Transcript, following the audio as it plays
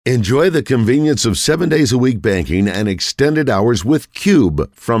Enjoy the convenience of 7 days a week banking and extended hours with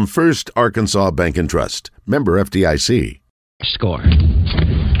Cube from First Arkansas Bank and Trust. Member FDIC. Score.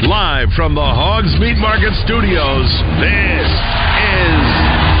 Live from the Hogs Meat Market Studios, this is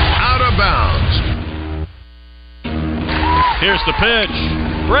Out of Bounds. Here's the pitch.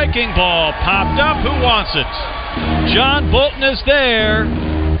 Breaking ball popped up. Who wants it? John Bolton is there.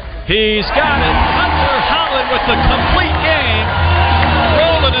 He's got it. Hunter Holland with the complete game.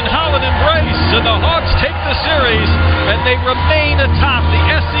 Rowland and Holland embrace, and the Hogs take the series, and they remain atop the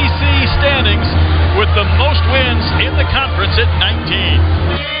SEC standings with the most wins in the conference at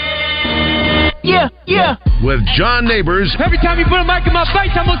 19. Yeah. With John Neighbors. Every time you put a mic in my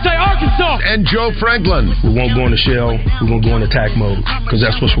face, I'm going to say Arkansas. And Joe Franklin. We won't go in the shell. We're going to go in attack mode because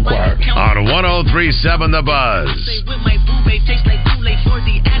that's what's required. On 103.7 The Buzz.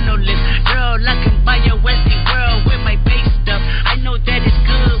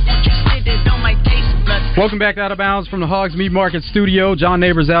 Welcome back to Out of Bounds from the Hogs Meat Market Studio. John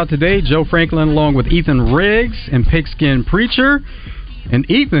Neighbors out today. Joe Franklin along with Ethan Riggs and Pigskin Preacher. And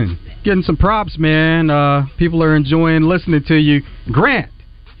Ethan, getting some props, man. People are enjoying listening to you. Grant,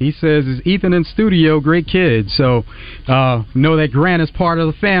 he says, is Ethan in studio? Great kid. So know that Grant is part of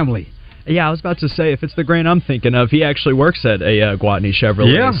the family. Yeah, I was about to say, if it's the Grant I'm thinking of, he actually works at a Gwatney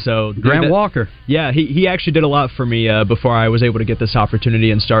Chevrolet. Yeah, so Grant Walker. Yeah, he actually did a lot for me before I was able to get this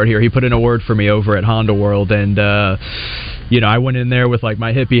opportunity and start here. He put in a word for me over at Honda World, and I went in there with like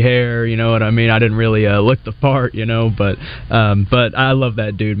my hippie hair, you know what I mean? I didn't really look the part, but I love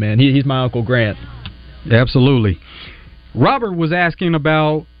that dude, man. He's my Uncle Grant. Absolutely. Robert was asking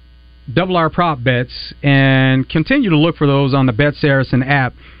about double R prop bets, and continue to look for those on the Bet Saracen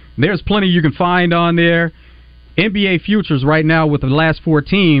app. There's plenty you can find on there. NBA futures right now with the last four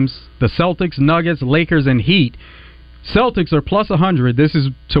teams, the Celtics, Nuggets, Lakers, and Heat. Celtics are plus 100. This is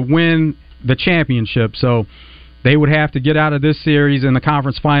to win the championship, so they would have to get out of this series in the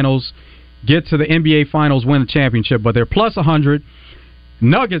conference finals, get to the NBA finals, win the championship, but they're plus 100.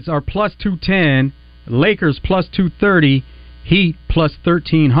 Nuggets are plus 210. Lakers plus 230. Heat plus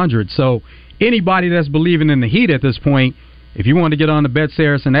 1,300. So anybody that's believing in the Heat at this point, if you want to get on the Bet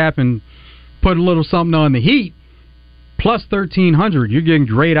Saracen app and put a little something on the Heat, plus 1,300, you're getting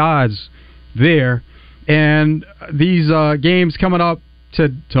great odds there. And these games coming up to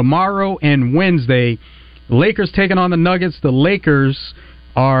tomorrow and Wednesday, Lakers taking on the Nuggets. The Lakers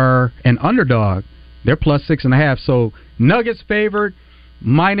are an underdog. They're plus 6.5. So Nuggets favored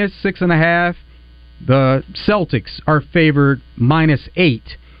minus 6.5. The Celtics are favored minus 8.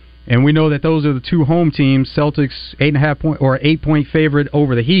 And we know that those are the two home teams. Celtics 8.5 point or 8-point favorite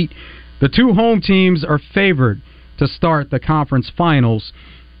over the Heat. The two home teams are favored to start the conference finals.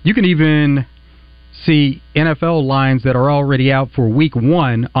 You can even see NFL lines that are already out for Week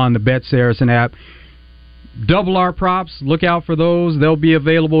 1 on the Bet Saracen app. Double R props, look out for those. They'll be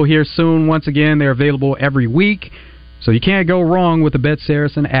available here soon. Once again, they're available every week, so you can't go wrong with the Bet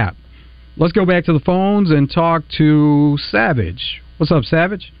Saracen app. Let's go back to the phones and talk to Savage. What's up,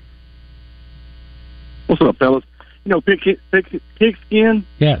 Savage? What's up, fellas? Pigskin.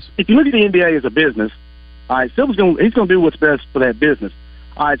 Yes. If you look at the NBA as a business, all right, Silver's he's going to do what's best for that business.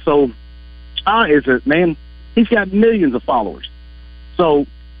 All right, so he's got millions of followers. So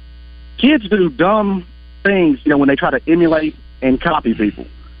kids do dumb things, when they try to emulate and copy people.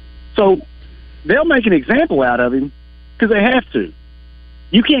 So they'll make an example out of him because they have to.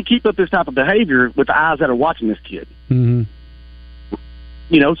 You can't keep up this type of behavior with the eyes that are watching this kid. Mm-hmm.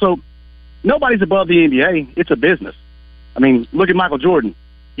 So nobody's above the NBA. It's a business. I mean, look at Michael Jordan.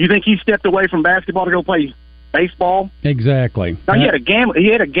 You think he stepped away from basketball to go play baseball? Exactly. Now, he had a gambling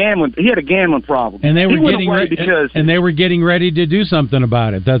problem. And they were they were getting ready to do something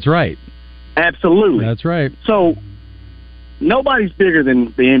about it. That's right. Absolutely. That's right. So nobody's bigger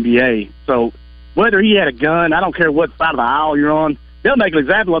than the NBA. So whether he had a gun, I don't care what side of the aisle you're on. They'll make an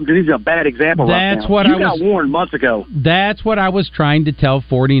example of him because he's a bad example right now. You got warned months ago. That's what I was trying to tell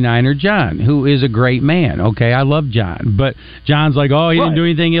 49er John, who is a great man. Okay, I love John. But John's like, he didn't do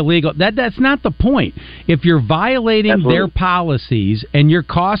anything illegal. That's not the point. If you're violating their policies and you're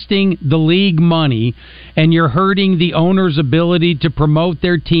costing the league money and you're hurting the owner's ability to promote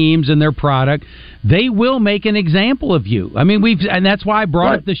their teams and their product, they will make an example of you. I mean, and that's why I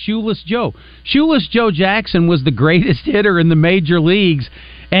brought up the Shoeless Joe. Shoeless Joe Jackson was the greatest hitter in the major leagues,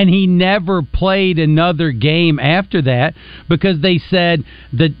 and he never played another game after that because they said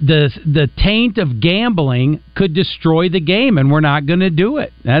the taint of gambling could destroy the game, and we're not going to do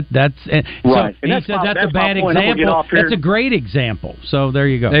it. That's right. So he said that's a bad example. That's a great example. So there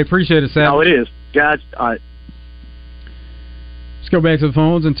you go. They appreciate it, Sam. No, it is, guys. go back to the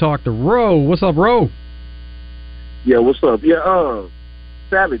phones and talk to Ro. What's up, Ro? Yeah, what's up? Yeah,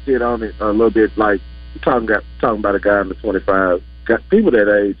 Savage hit on it a little bit. Like talking about a guy in the 25. Got people that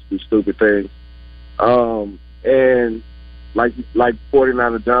age do stupid things. And like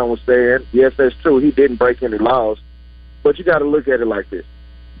 49er John was saying, yes, that's true. He didn't break any laws, but you got to look at it like this.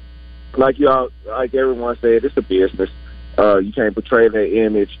 Like everyone said, it's a business. You can't portray that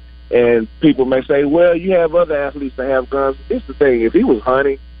image. And people may say, well, you have other athletes that have guns. It's the thing. If he was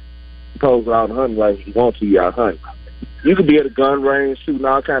hunting, he goes out hunting like he wants to, you out hunting. You could be at a gun range shooting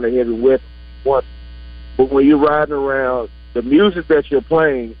all kind of heavy weapons once. But when you're riding around, the music that you're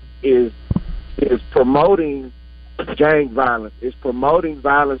playing is promoting gang violence. It's promoting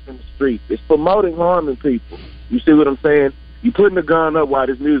violence in the streets. It's promoting harming people. You see what I'm saying? You putting the gun up while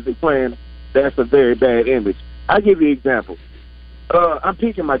this music playing, that's a very bad image. I'll give you an example. I'm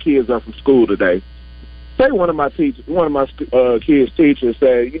picking my kids up from school today. Say one of my kids' teachers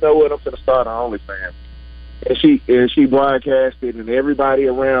said, you know what, I'm going to start an OnlyFans. And she broadcasted, and everybody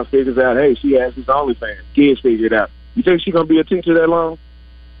around figures out, hey, she has this OnlyFans. Kids figure it out. You think she's going to be a teacher that long?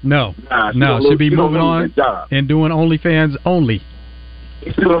 No. She'll be moving on and doing OnlyFans only.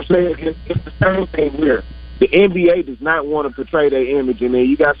 You see what I'm saying? It's the same thing here. The NBA does not want to portray their image, and then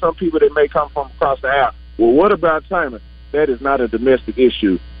you got some people that may come from across the aisle. Well, what about China? That is not a domestic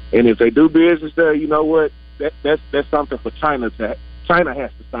issue. And if they do business there, you know what? That's something for China to. China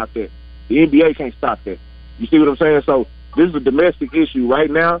has to stop that. The NBA can't stop that. You see what I'm saying? So this is a domestic issue right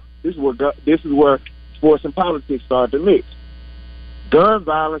now. This is where sports and politics start to mix. Gun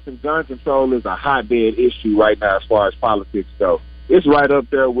violence and gun control is a hotbed issue right now as far as politics go. It's right up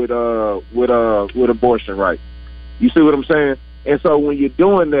there with abortion rights. You see what I'm saying? And so when you're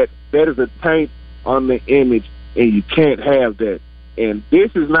doing that, that is a taint on the image, and you can't have that. And this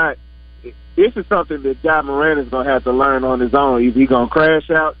is something that Ja Morant is going to have to learn on his own. Either he's going to crash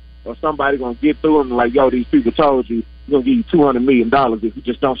out or somebody going to get through him like, yo, these people told you we're going to give you $200 million if you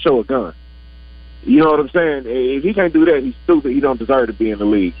just don't show a gun. You know what I'm saying? If he can't do that, he's stupid. He don't deserve to be in the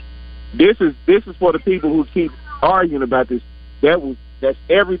league. This is for the people who keep arguing about this. That's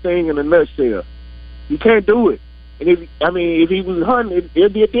everything in a nutshell. You can't do it. And if he was hunting,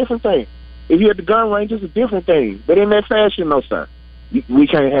 it'd be a different thing. If he had the gun range, it's a different thing. But in that fashion, no, sir, we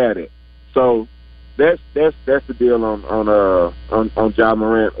can't have it. So that's the deal on Ja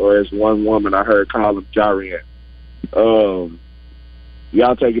Morant, or as one woman I heard call him Jarian.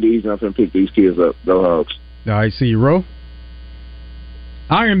 Y'all take it easy. I'm going to pick these kids up. Go Hogs. I see you, Ro.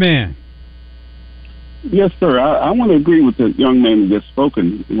 Iron Man. Yes, sir. I want to agree with the young man who just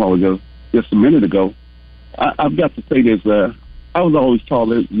spoken a while ago, just a minute ago. I've got to say this. I was always taught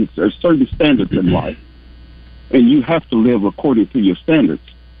there's certain standards in life, and you have to live according to your standards.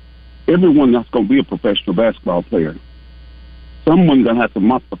 Everyone that's going to be a professional basketball player, someone's going to have to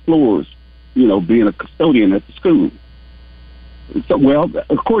mop the floors, being a custodian at the school. So, well,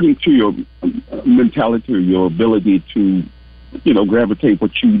 according to your mentality or your ability to, gravitate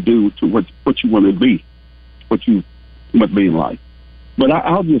what you do to what you want to be, what you must be in life. But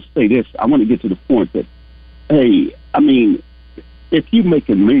I'll just say this. I want to get to the point that, hey, if you're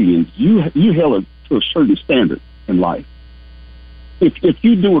making millions, you held to a certain standard in life. If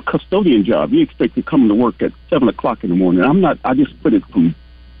you do a custodian job, you expect to come to work at 7 o'clock in the morning. I just put it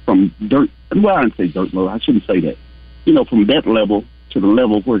from dirt. Well, I didn't say dirt low. I shouldn't say that. From that level to the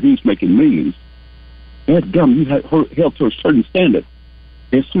level where he's making millions, that dumb, you held to a certain standard.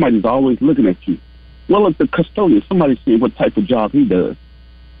 And somebody's always looking at you. Well, as the custodian, somebody's seeing what type of job he does.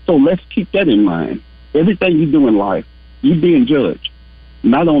 So let's keep that in mind. Everything you do in life, you're being judged,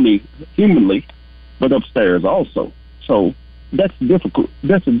 not only humanly, but upstairs also. So that's difficult.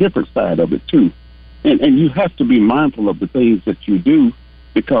 That's a different side of it too. And you have to be mindful of the things that you do,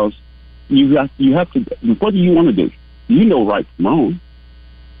 because you have to. What do you want to do? Right from wrong.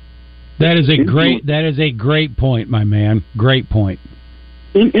 That is a great point, my man. Great point.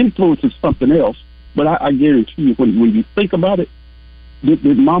 Influence is something else, but I guarantee you, when you think about it,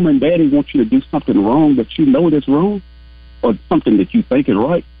 did mama and daddy want you to do something wrong that you know that's wrong, or something that you think is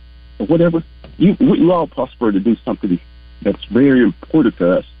right, or whatever? We all prosper to do something that's very important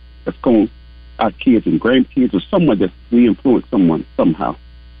to us. That's going our kids and grandkids, or someone that we influence someone somehow,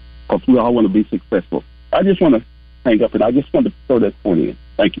 because we all want to be successful. I just want to hang up, and I just want to throw that point in.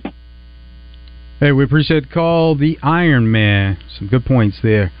 Thank you. Hey, we appreciate the call, the Iron Man. Some good points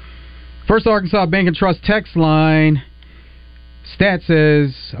there. First Arkansas Bank and Trust text line. Stat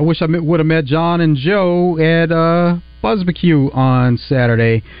says, I wish I would have met John and Joe at Buzzbecue on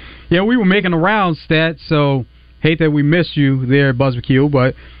Saturday. Yeah, we were making the rounds, Stat, so hate that we missed you there at Buzzbecue,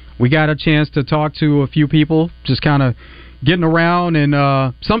 but we got a chance to talk to a few people, just kind of getting around,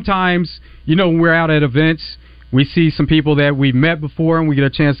 and sometimes, when we're out at events, we see some people that we've met before, and we get a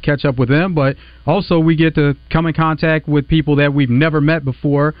chance to catch up with them, but also we get to come in contact with people that we've never met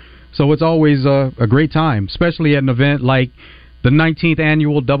before, so it's always a great time, especially at an event like the 19th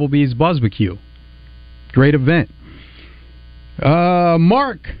Annual Double B's Buzzbarbecue. Great event.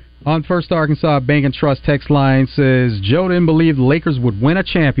 Mark on First Arkansas Bank and Trust text line says, Joe didn't believe the Lakers would win a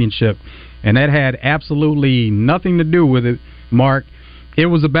championship, and that had absolutely nothing to do with it, Mark. It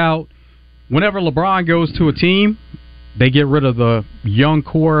was about whenever LeBron goes to a team, they get rid of the young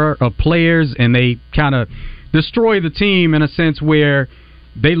core of players, and they kind of destroy the team in a sense where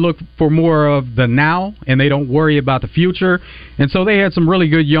they look for more of the now, and they don't worry about the future. And so they had some really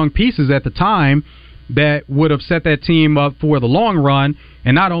good young pieces at the time that would have set that team up for the long run.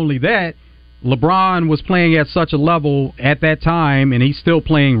 And not only that, LeBron was playing at such a level at that time, and he's still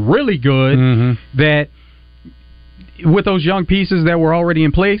playing really good, that with those young pieces that were already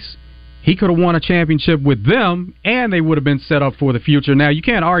in place, he could have won a championship with them, and they would have been set up for the future. Now, you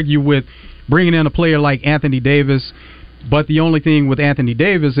can't argue with bringing in a player like Anthony Davis, but the only thing with Anthony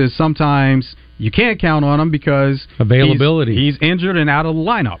Davis is sometimes you can't count on him because availability. He's injured and out of the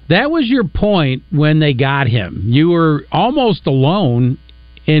lineup. That was your point when they got him. You were almost alone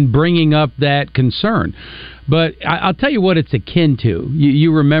in bringing up that concern. But I'll tell you what it's akin to.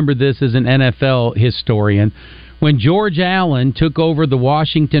 You remember this as an NFL historian. When George Allen took over the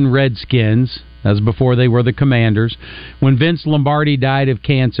Washington Redskins, that was before they were the Commanders, when Vince Lombardi died of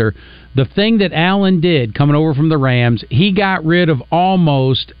cancer, the thing that Allen did coming over from the Rams, he got rid of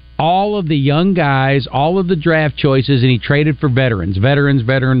almost all of the young guys, all of the draft choices, and he traded for veterans.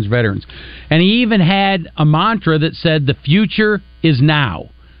 And he even had a mantra that said, the future is now.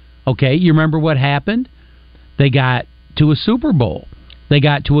 Okay, you remember what happened? They got to a Super Bowl. They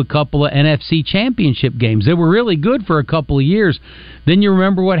got to a couple of NFC championship games. They were really good for a couple of years. Then you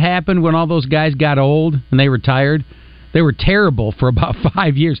remember what happened when all those guys got old and they retired? They were terrible for about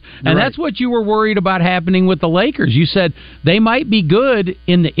 5 years. And that's what you were worried about happening with the Lakers. You said they might be good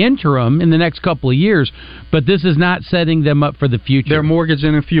in the interim in the next couple of years, but this is not setting them up for the future. They're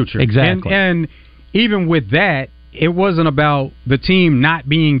mortgaging the future. Exactly. And even with that, it wasn't about the team not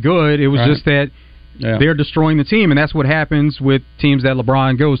being good. It was just that they're destroying the team, and that's what happens with teams that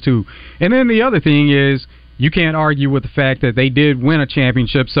LeBron goes to. And then the other thing is, you can't argue with the fact that they did win a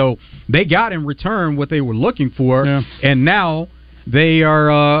championship, so they got in return what they were looking for, and now they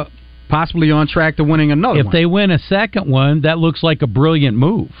are possibly on track to winning another one. If they win a second one, that looks like a brilliant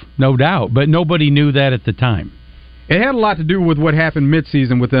move, no doubt, but nobody knew that at the time. It had a lot to do with what happened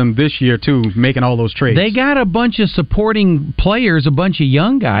midseason with them this year, too, making all those trades. They got a bunch of supporting players, a bunch of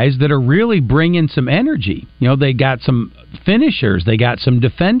young guys that are really bringing some energy. They got some finishers. They got some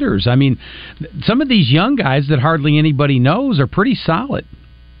defenders. I mean, some of these young guys that hardly anybody knows are pretty solid.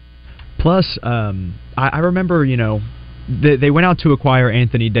 Plus, I remember, they went out to acquire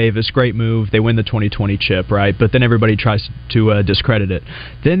Anthony Davis. Great move. They win the 2020 chip, right? But then everybody tries to discredit it.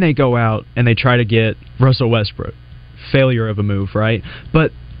 Then they go out and they try to get Russell Westbrook. Failure of a move, right?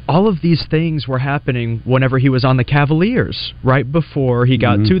 But all of these things were happening whenever he was on the Cavaliers, right before he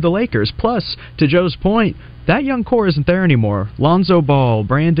got to the Lakers. Plus, to Joe's point, that young core isn't there anymore. Lonzo Ball,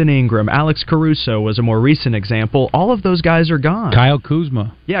 Brandon Ingram, Alex Caruso was a more recent example. All of those guys are gone. Kyle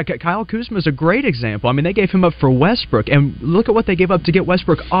Kuzma. Yeah, Kyle Kuzma is a great example. I mean, they gave him up for Westbrook, and look at what they gave up to get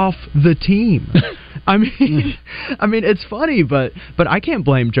Westbrook off the team. I mean, it's funny, but I can't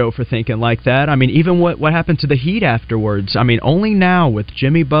blame Joe for thinking like that. I mean, even what happened to the Heat afterwards. I mean, only now with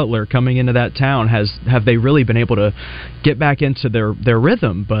Jimmy Butler coming into that town have they really been able to get back into their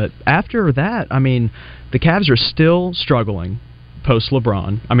rhythm. But after that, I mean, the Cavs are still struggling post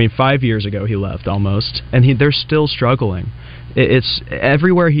LeBron. I mean, 5 years ago he left almost, and they're still struggling. It's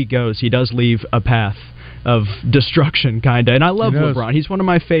everywhere he goes, he does leave a path of destruction, kind of. And I love LeBron. He's one of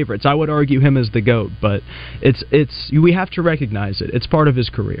my favorites. I would argue him as the GOAT, but we have to recognize it. It's part of his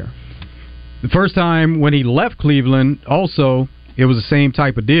career. The first time when he left Cleveland, also, it was the same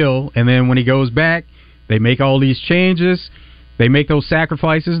type of deal. And then when he goes back, they make all these changes. They make those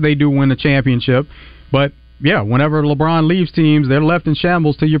sacrifices. They do win the championship. But, yeah, whenever LeBron leaves teams, they're left in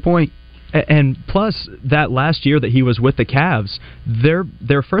shambles, to your point. And plus, that last year that he was with the Cavs,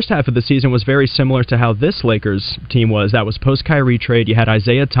 their first half of the season was very similar to how this Lakers team was. That was post-Kyrie trade. You had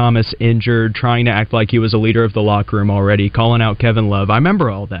Isaiah Thomas injured, trying to act like he was a leader of the locker room already, calling out Kevin Love. I remember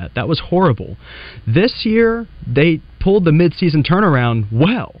all that. That was horrible. This year, they pulled the midseason turnaround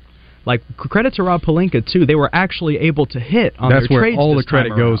well. Like, credit to Rob Pelinka, too. They were actually able to hit on That's their where trades all this the credit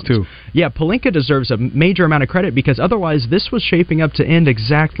time goes around. to. Yeah, Pelinka deserves a major amount of credit because otherwise this was shaping up to end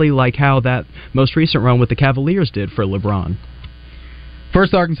exactly like how that most recent run with the Cavaliers did for LeBron.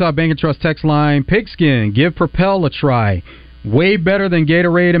 First Arkansas Bank and Trust text line, Pigskin, give Propel a try. Way better than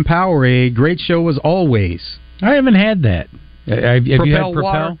Gatorade and Powerade. Great show as always. I haven't had that. Have you had Propel?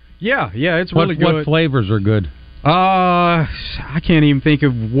 Water? Yeah, it's really good. What flavors are good? I can't even think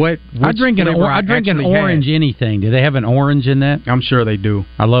of what. I drink an orange anything. Do they have an orange in that? I'm sure they do.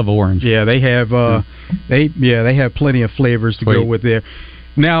 I love orange. Yeah, they have. They have plenty of flavors to go with there.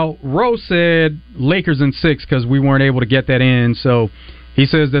 Now, Rose said Lakers in 6 because we weren't able to get that in. So he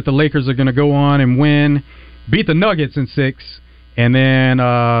says that the Lakers are going to go on and beat the Nuggets in 6, and then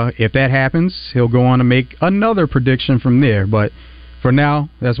if that happens, he'll go on to make another prediction from there. But for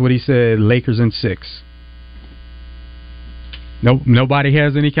now, that's what he said: Lakers in 6. Nobody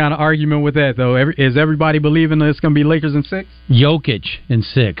has any kind of argument with that, though. Is everybody believing that it's going to be Lakers in 6? Jokic in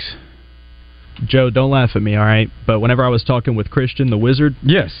 6. Joe, don't laugh at me, all right? But whenever I was talking with Christian, the Wizard,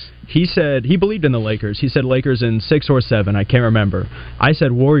 yes, he said he believed in the Lakers. He said Lakers in 6 or 7. I can't remember. I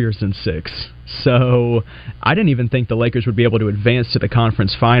said Warriors in 6. So I didn't even think the Lakers would be able to advance to the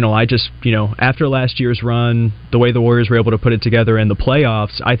conference final. I just, after last year's run, the way the Warriors were able to put it together in the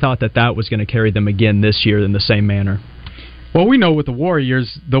playoffs, I thought that was going to carry them again this year in the same manner. Well, we know with the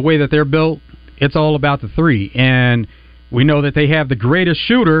Warriors, the way that they're built, it's all about the 3. And we know that they have the greatest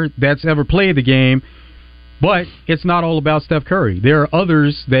shooter that's ever played the game, but it's not all about Steph Curry. There are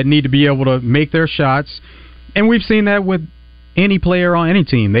others that need to be able to make their shots, and we've seen that with any player on any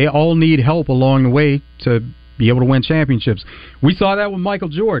team. They all need help along the way to be able to win championships. We saw that with Michael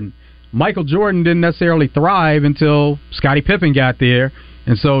Jordan. Michael Jordan didn't necessarily thrive until Scottie Pippen got there,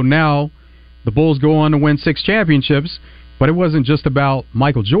 and so now the Bulls go on to win 6 championships. But it wasn't just about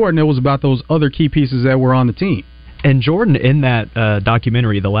Michael Jordan. It was about those other key pieces that were on the team. And Jordan, in that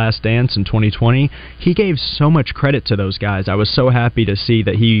documentary, The Last Dance in 2020, he gave so much credit to those guys. I was so happy to see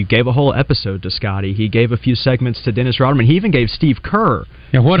that he gave a whole episode to Scottie. He gave a few segments to Dennis Rodman. He even gave Steve Kerr.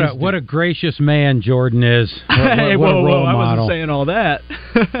 Yeah, what a gracious man Jordan is. Hey, what a role I model. wasn't saying all that.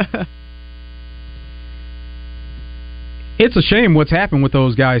 It's a shame what's happened with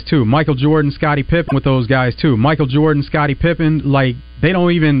those guys, too. Michael Jordan, Scottie Pippen with those guys, too. Michael Jordan, Scottie Pippen, they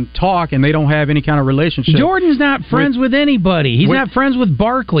don't even talk and they don't have any kind of relationship. Jordan's not friends with anybody. He's not friends with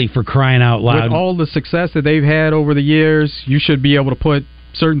Barkley, for crying out loud. With all the success that they've had over the years, you should be able to put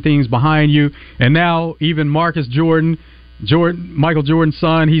certain things behind you. And now even Marcus Jordan, Michael Jordan's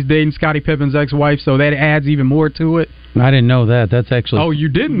son, he's dating Scottie Pippen's ex-wife, so that adds even more to it. I didn't know that. That's actually... Oh, you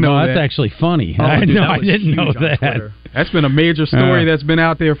didn't know that? No, that's actually funny. Oh, I dude, didn't know that. That's been a major story that's been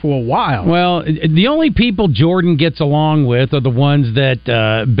out there for a while. Well, the only people Jordan gets along with are the ones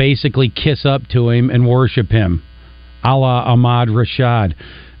that basically kiss up to him and worship him, a la Ahmad Rashad.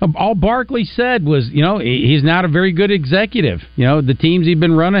 All Barkley said was, he's not a very good executive. The teams he's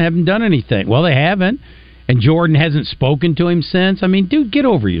been running haven't done anything. Well, they haven't. And Jordan hasn't spoken to him since. I mean, dude, get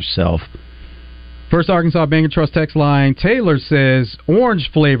over yourself. First Arkansas Bank and Trust text line, Taylor says, orange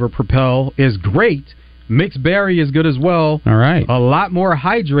flavor Propel is great. Mixed berry is good as well. All right. A lot more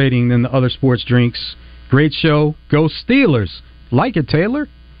hydrating than the other sports drinks. Great show. Go Steelers. Like it, Taylor?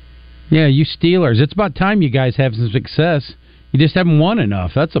 Yeah, you Steelers. It's about time you guys have some success. You just haven't won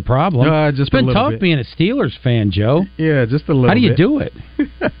enough. That's the problem. Just it's been tough being a Steelers fan, Joe. Yeah, just a little bit. How do you do it?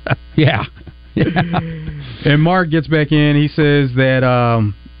 Yeah. And Mark gets back in. He says that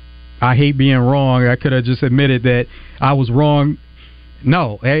I hate being wrong. I could have just admitted that I was wrong.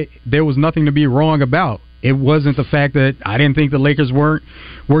 No, there was nothing to be wrong about. It wasn't the fact that I didn't think the Lakers were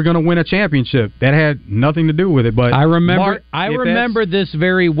going to win a championship. That had nothing to do with it. But I remember Mark, this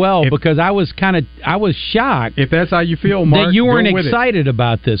very well because I was shocked. If that's how you feel, Mark, that you weren't excited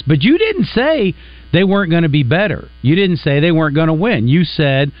about this. But you didn't say they weren't going to be better. You didn't say they weren't going to win. You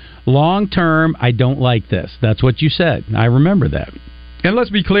said, long term, I don't like this. That's what you said. I remember that. And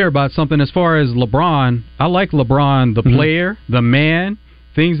let's be clear about something. As far as LeBron, I like LeBron, the player, the man,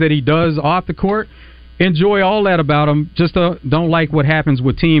 things that he does off the court. Enjoy all that about him. Just don't like what happens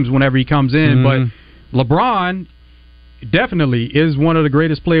with teams whenever he comes in. But LeBron definitely is one of the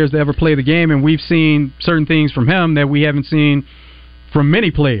greatest players to ever play the game, and we've seen certain things from him that we haven't seen from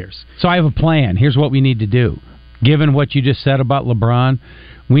many players. So I have a plan. Here's what we need to do. Given what you just said about LeBron,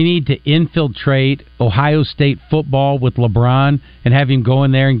 we need to infiltrate Ohio State football with LeBron and have him go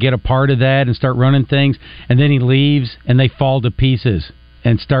in there and get a part of that and start running things, and then he leaves and they fall to pieces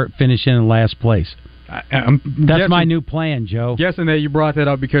and start finishing in last place. That's my new plan, Joe. Guessing that you brought that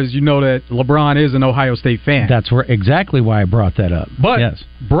up because you know that LeBron is an Ohio State fan. That's exactly why I brought that up. But yes.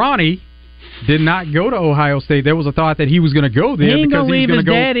 Bronny did not go to Ohio State. There was a thought that he was going to go there he because he was going to leave his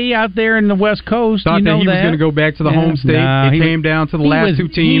daddy out there in the West Coast. Thought that he was going to go back to the home state. It came down to the last two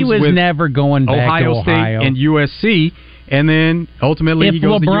teams. He was with never going back Ohio to Ohio State and USC. And then ultimately, if he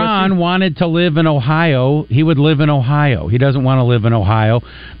goes LeBron to USC. wanted to live in Ohio, he would live in Ohio. He doesn't want to live in Ohio.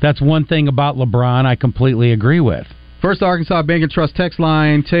 That's one thing about LeBron I completely agree with. First Arkansas Bank and Trust text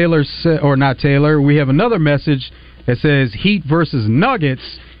line, we have another message that says Heat versus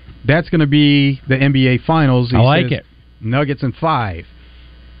Nuggets. That's going to be the NBA Finals. I like it. Nuggets in 5.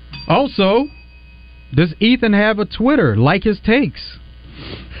 Also, does Ethan have a Twitter? Like his takes.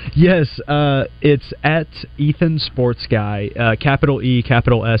 Yes, it's at Ethan Sports Guy, capital E,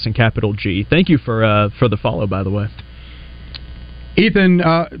 capital S, and capital G. Thank you for the follow, by the way. Ethan,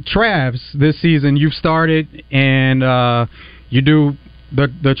 Travs, this season you've started, and you do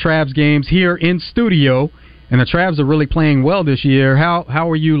the Travs games here in studio, and the Travs are really playing well this year. How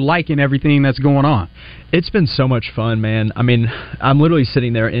are you liking everything that's going on? It's been so much fun, man. I mean, I'm literally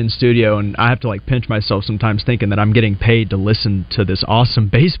sitting there in studio, and I have to pinch myself sometimes thinking that I'm getting paid to listen to this awesome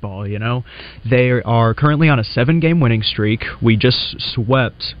baseball, you know? They are currently on a 7-game winning streak. We just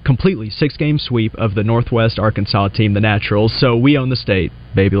swept completely 6-game sweep of the Northwest Arkansas team, the Naturals. So we own the state,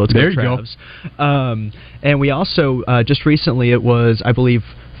 baby. Let's go, Travs. And we also, just recently, it was, I believe,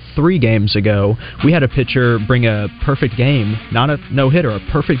 3 games ago, we had a pitcher bring a perfect game, not a no-hitter, a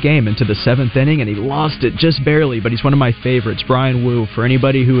perfect game into the 7th inning, and he lost it just barely, but he's one of my favorites, Brian Wu. For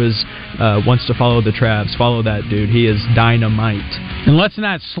anybody who wants to follow the Travs, follow that dude. He is dynamite. And let's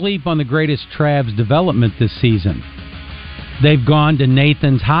not sleep on the greatest Travs development this season. They've gone to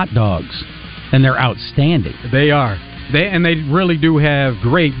Nathan's Hot Dogs, and they're outstanding. They are. They really do have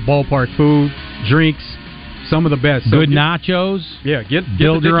great ballpark food, drinks, some of the best. Good nachos. Yeah,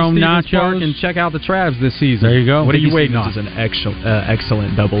 build your own nachos and check out the Travs this season. There you go. What are you waiting on? This is an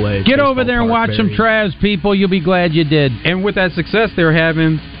excellent AA. Get over there and watch some Travs, people. You'll be glad you did. And with that success they're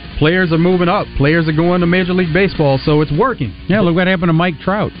having, players are moving up. Players are going to Major League Baseball, so it's working. Yeah, look what happened to Mike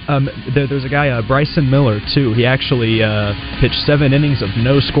Trout. There's a guy, Bryson Miller, too. He actually pitched 7 innings of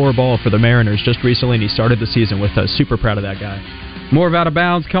no-score ball for the Mariners just recently, and he started the season with super proud of that guy. More of Out of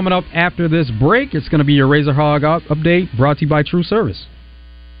Bounds coming up after this break. It's going to be your Razor Hog update brought to you by True Service.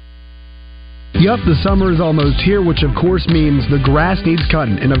 Yup, the summer is almost here, which of course means the grass needs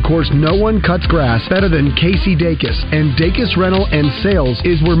cutting. And of course, no one cuts grass better than Casey Dacus. And Dacus Rental and Sales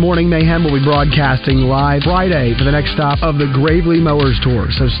is where Morning Mayhem will be broadcasting live Friday for the next stop of the Gravely Mowers Tour.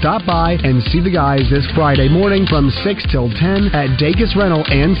 So stop by and see the guys this Friday morning from 6 till 10 at Dacus Rental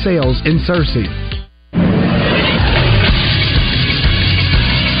and Sales in Searcy.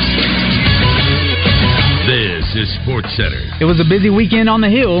 This is Sports Center. It was a busy weekend on the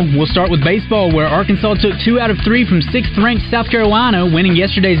Hill. We'll start with baseball, where Arkansas took 2 out of 3 from 6th-ranked South Carolina, winning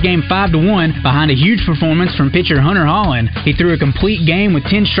yesterday's game 5-1 behind a huge performance from pitcher Hunter Holland. He threw a complete game with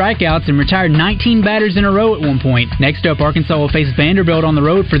 10 strikeouts and retired 19 batters in a row at one point. Next up, Arkansas will face Vanderbilt on the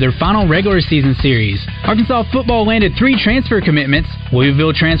road for their final regular season series. Arkansas football landed 3 transfer commitments.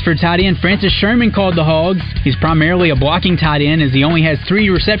 Louisville transfer tight end Francis Sherman called the Hogs. He's primarily a blocking tight end, as he only has 3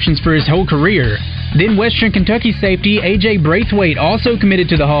 receptions for his whole career. Then Western Kentucky safety A.J. Braithwaite also committed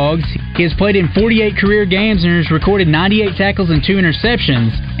to the Hogs. He has played in 48 career games and has recorded 98 tackles and 2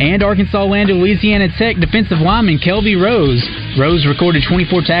 interceptions. And Arkansas landed Louisiana Tech defensive lineman Kelvie Rose. Rose recorded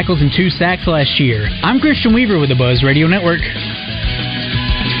 24 tackles and 2 sacks last year. I'm Christian Weaver with the Buzz Radio Network.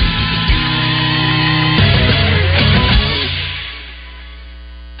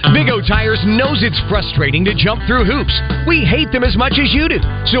 Big O Tires knows it's frustrating to jump through hoops. We hate them as much as you do.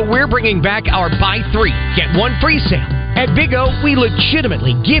 So we're bringing back our buy 3, get 1 free sale. At Big O, we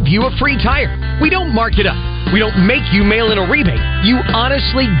legitimately give you a free tire. We don't mark it up. We don't make you mail in a rebate. You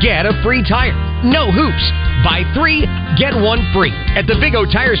honestly get a free tire. No hoops. Buy 3, get 1 free at the Big O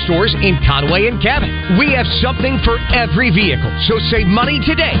Tire stores in Conway and Cabot. We have something for every vehicle. So save money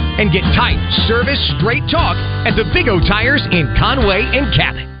today and get tire, service, straight talk at the Big O Tires in Conway and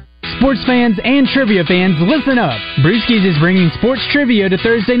Cabot. Sports fans and trivia fans, listen up. Brewskis is bringing sports trivia to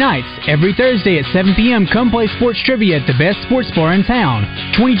Thursday nights. Every Thursday at 7 p.m., come play sports trivia at the best sports bar in town.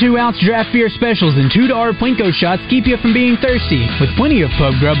 22-ounce draft beer specials and $2 Plinko shots keep you from being thirsty, with plenty of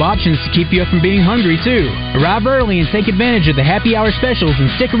pub grub options to keep you from being hungry, too. Arrive early and take advantage of the happy hour specials and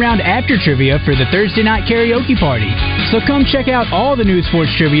stick around after trivia for the Thursday night karaoke party. So come check out all the new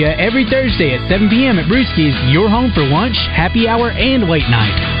sports trivia every Thursday at 7 p.m. at Brewskis, your home for lunch, happy hour, and late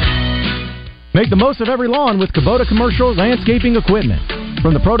night. Make the most of every lawn with Kubota Commercial Landscaping Equipment.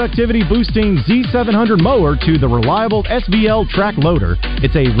 From the productivity-boosting Z700 mower to the reliable SVL track loader,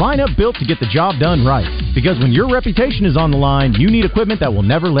 it's a lineup built to get the job done right. Because when your reputation is on the line, you need equipment that will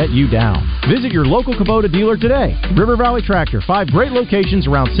never let you down. Visit your local Kubota dealer today. River Valley Tractor, 5 great locations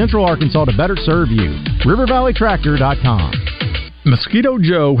around Central Arkansas to better serve you. RiverValleyTractor.com. Mosquito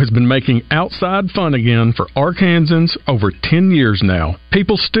Joe has been making outside fun again for Arkansans over 10 years now.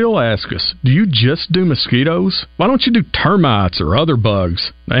 People still ask us, do you just do mosquitoes? Why don't you do termites or other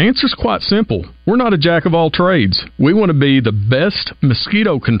bugs? The answer's quite simple. We're not a jack of all trades. We want to be the best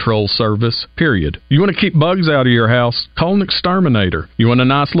mosquito control service, period. You want to keep bugs out of your house? Call an exterminator. You want a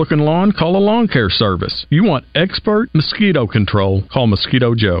nice looking lawn? Call a lawn care service. You want expert mosquito control? Call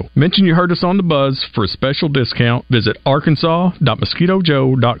Mosquito Joe. Mention you heard us on the Buzz for a special discount. Visit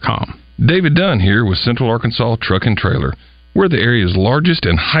arkansas.mosquitojoe.com. David Dunn here with Central Arkansas Truck and Trailer. We're the area's largest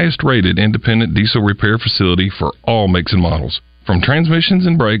and highest rated independent diesel repair facility for all makes and models, from transmissions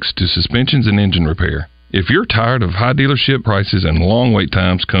and brakes to suspensions and engine repair. If you're tired of high dealership prices and long wait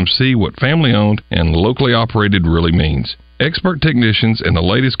times, come see what family-owned and locally operated really means. Expert technicians and the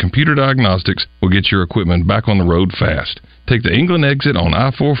latest computer diagnostics will get your equipment back on the road fast. Take the England exit on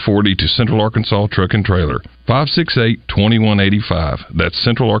I-440 to Central Arkansas Truck and Trailer, 568-2185. That's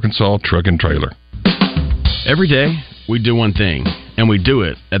Central Arkansas Truck and Trailer. Every day, we do one thing, and we do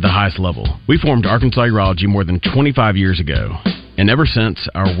it at the highest level. We formed Arkansas Urology more than 25 years ago, and ever since,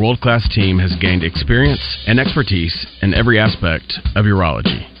 our world-class team has gained experience and expertise in every aspect of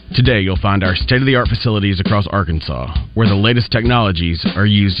urology. Today, you'll find our state-of-the-art facilities across Arkansas, where the latest technologies are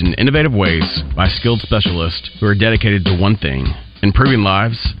used in innovative ways by skilled specialists who are dedicated to one thing, improving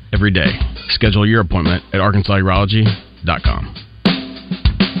lives every day. Schedule your appointment at arkansasurology.com.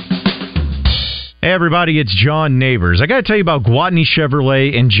 Hey everybody, it's John Neighbors. I got to tell you about Gwatney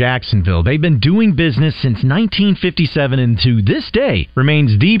Chevrolet in Jacksonville. They've been doing business since 1957 and to this day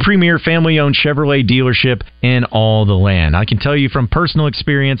remains the premier family-owned Chevrolet dealership in all the land. I can tell you from personal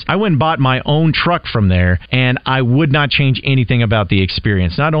experience, I went and bought my own truck from there and I would not change anything about the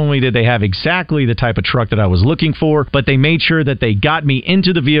experience. Not only did they have exactly the type of truck that I was looking for, but they made sure that they got me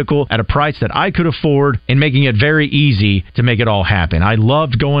into the vehicle at a price that I could afford and making it very easy to make it all happen. I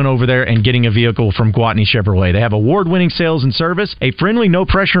loved going over there and getting a vehicle from Gwatney Chevrolet. They have award-winning sales and service, a friendly,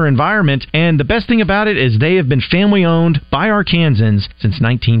 no-pressure environment, and the best thing about it is they have been family-owned by Arkansans since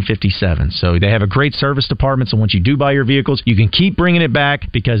 1957. So they have a great service department, so once you do buy your vehicles, you can keep bringing it back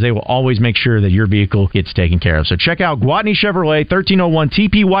because they will always make sure that your vehicle gets taken care of. So check out Gwatney Chevrolet, 1301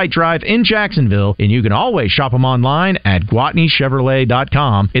 TP White Drive in Jacksonville, and you can always shop them online at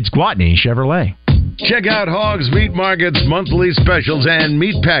GwatneyChevrolet.com. It's Gwatney Chevrolet. Check out Hogs Meat Market's monthly specials and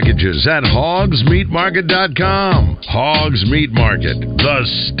meat packages at hogsmeatmarket.com. Hogs Meat Market, the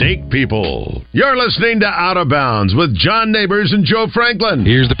steak people. You're listening to Out of Bounds with John Neighbors and Joe Franklin.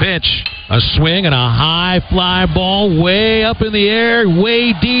 Here's the pitch. A swing and a high fly ball way up in the air,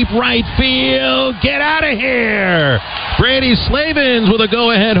 way deep right field. Get out of here. Brady Slavens with a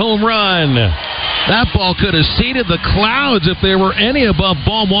go-ahead home run. That ball could have seeded the clouds if there were any above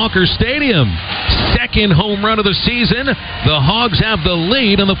Baum-Walker Stadium. Second home run of the season. The Hogs have the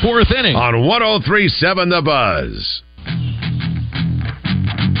lead in the fourth inning. On 103.7 The Buzz.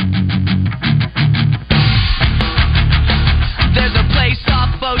 There's a place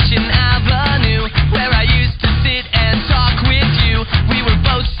off Ocean Avenue where I used to sit and talk with you. We were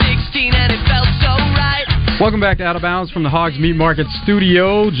both 16 and it felt so right. Welcome back to Out of Bounds from the Hogs Meat Market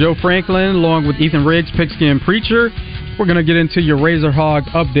studio. Joe Franklin along with Ethan Riggs, Pigskin Preacher. We're going to get into your Razor Hog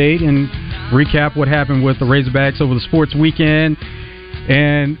update and recap what happened with the Razorbacks over the sports weekend.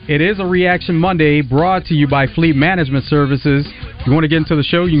 And it is a Reaction Monday brought to you by Fleet Management Services. If you want to get into the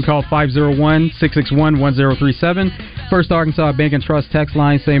show, you can call 501-661-1037. First Arkansas Bank and Trust text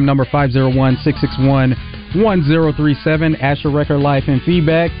line, same number, 501-661-1037. Asher Record Life and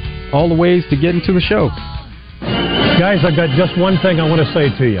Feedback. All the ways to get into the show. Guys, I've got just one thing I want to say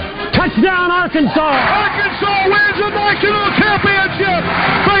to you. Touchdown, Arkansas! Arkansas wins the national championship!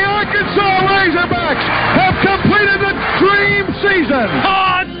 The Arkansas Razorbacks have completed the dream season!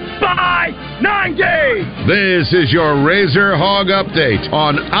 On by 90! This is your Razor Hog Update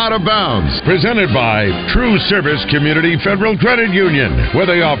on Out of Bounds, presented by True Service Community Federal Credit Union, where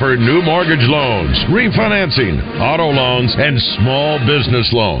they offer new mortgage loans, refinancing, auto loans, and small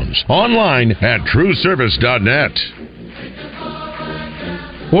business loans. Online at trueservice.net.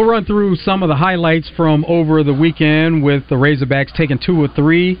 We'll run through some of the highlights from over the weekend with the Razorbacks taking 2 of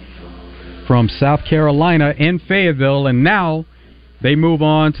 3 from South Carolina in Fayetteville, and now they move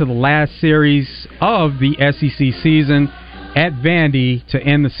on to the last series of the SEC season at Vandy to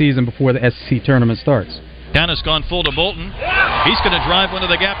end the season before the SEC tournament starts. Dennis gone full to Bolton. He's going to drive one to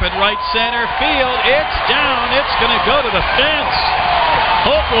the gap in right center field. It's down. It's going to go to the fence.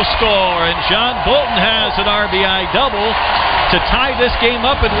 Holt will score, and John Bolton has an RBI double to tie this game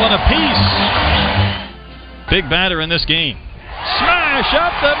up at one apiece. Big batter in this game. Smash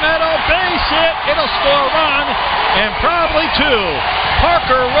up the middle, base hit. It'll score a run, and probably two.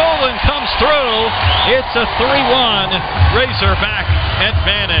 Parker Rowland comes through. It's a 3-1 Razorback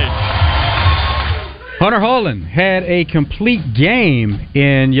advantage. Hunter Hollan had a complete game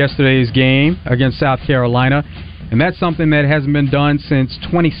in yesterday's game against South Carolina, and that's something that hasn't been done since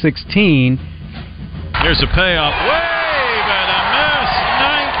 2016. Here's a payoff. Wave and a miss.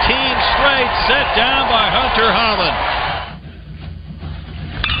 19 straight set down by Hunter Hollan.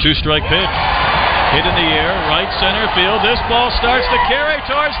 2-strike pitch. Hit in the air, right center field. This ball starts to carry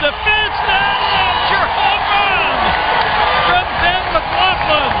towards the fence. That's your home run from Ben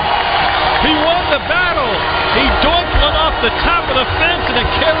McLaughlin. He won the battle. He doinked one off the top of the fence, and it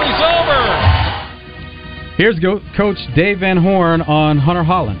carries over. Here's Coach Dave Van Horn on Hunter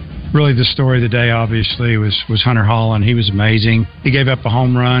Hollan. Really, the story of the day, obviously, was Hunter Hollan. He was amazing. He gave up a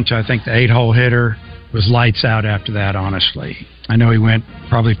home run to, I think, the 8-hole hitter. It was lights out after that, honestly. I know he went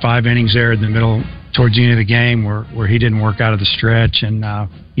probably 5 innings there in the middle, towards the end of the game, where he didn't work out of the stretch, and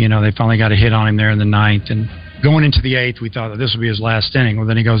they finally got a hit on him there in the 9th. And going into the 8th, we thought that this would be his last inning. Well,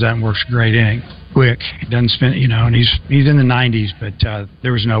 then he goes out and works a great inning, quick. He doesn't spend, and he's in the 90s, but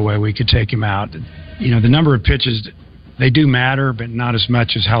there was no way we could take him out. The number of pitches, they do matter, but not as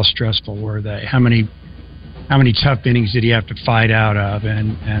much as how stressful were they. How many tough innings did he have to fight out of?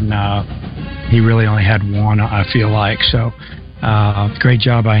 And he really only had one, I feel like. So great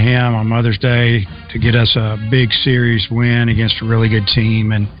job by him on Mother's Day to get us a big series win against a really good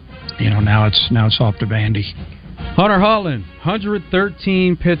team. And now it's off to Vandy. Hunter Hollan,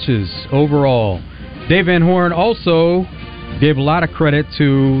 113 pitches overall. Dave Van Horn also gave a lot of credit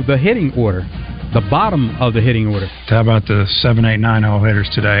to the hitting order, the bottom of the hitting order. How about the 7, 8, 9-hole hitters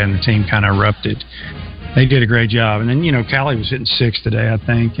today, and the team kind of erupted. They did a great job. And then, Callie was hitting 6 today, I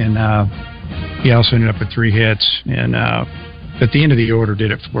think, and he also ended up with 3 hits. And at the end of the order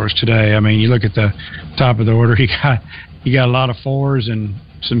did it for us today. I mean, you look at the top of the order, he got a lot of 4s and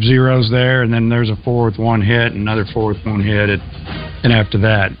some 0s there, and then there's a 4 with 1 hit, and another 4 with 1 hit. And after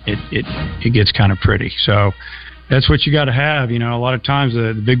that, it gets kind of pretty. So that's what you got to have. A lot of times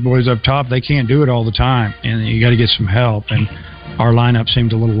the big boys up top, they can't do it all the time, and you got to get some help. And our lineup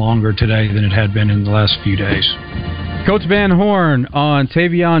seemed a little longer today than it had been in the last few days. Coach Van Horn on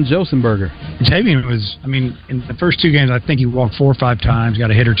Tavion Josenberger. Tavion was, in the first 2 games, I think he walked 4 or 5 times, got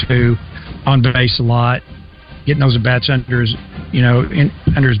a hit or 2, on base a lot. Getting those at-bats under his,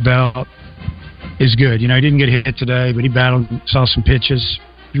 under his belt is good. He didn't get hit today, but he battled, saw some pitches.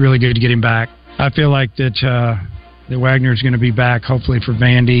 It's really good to get him back. I feel like that Wagner's going to be back, hopefully, for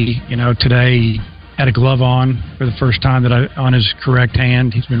Vandy. Today he had a glove on for the first time on his correct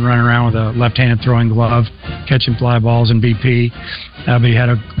hand. He's been running around with a left-handed throwing glove, catching fly balls in BP. But he had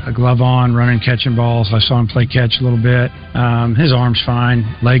a glove on, running, catching balls. I saw him play catch a little bit. His arm's fine,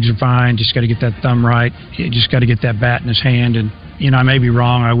 legs are fine. Just got to get that thumb right. You just got to get that bat in his hand. And I may be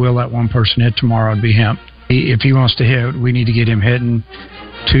wrong. I will let one person hit tomorrow. It'd be him. If he wants to hit, we need to get him hitting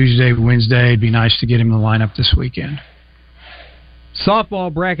Tuesday, Wednesday. It'd be nice to get him in the lineup this weekend.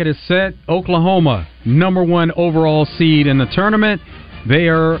 Softball bracket is set. Oklahoma, number 1 overall seed in the tournament. They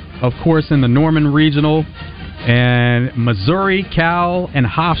are, of course, in the Norman Regional. And Missouri, Cal, and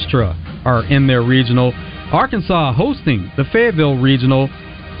Hofstra are in their regional. Arkansas hosting the Fayetteville Regional.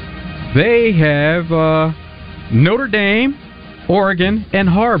 They have Notre Dame, Oregon, and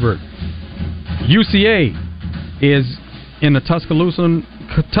Harvard. UCA is in the Tuscaloosa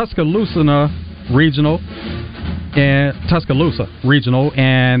Regional.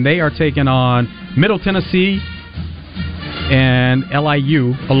 And they are taking on Middle Tennessee and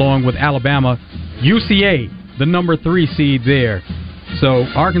LIU along with Alabama. UCA, the number 3 seed there. So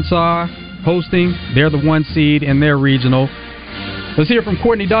Arkansas hosting, they're the 1 seed in their regional. Let's hear from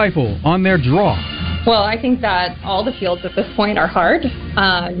Courtney Deifel on their draw. Well, I think that all the fields at this point are hard.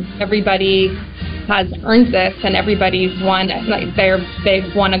 Everybody has earned this, and everybody's won.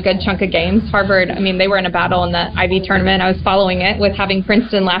 They've won a good chunk of games. Harvard, they were in a battle in the Ivy tournament. I was following it with having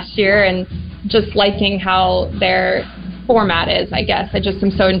Princeton last year and just liking how their format is, I guess. I just am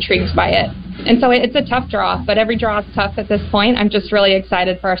so intrigued by it. And so it's a tough draw, but every draw is tough at this point. I'm just really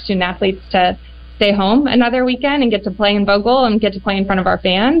excited for our student athletes to stay home another weekend and get to play in Vogel and get to play in front of our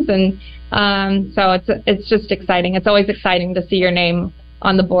fans. And so it's just exciting. It's always exciting to see your name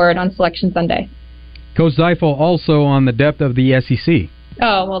on the board on Selection Sunday. Coach Deifel also on the depth of the SEC.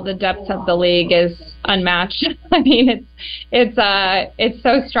 Oh, well, the depth of the league is unmatched. I mean, it's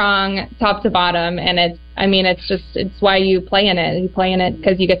so strong top to bottom, and it's why you play in it. You play in it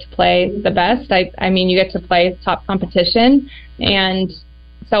because you get to play the best. I mean, you get to play top competition, and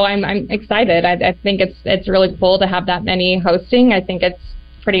so I'm excited. I think it's really cool to have that many hosting. I think it's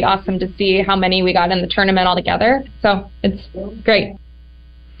pretty awesome to see how many we got in the tournament altogether. So it's great.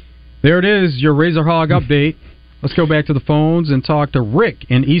 There it is, your Razor Hog update. Let's go back to the phones and talk to Rick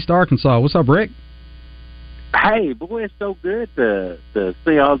in East Arkansas. What's up, Rick? Hey, boy, it's so good to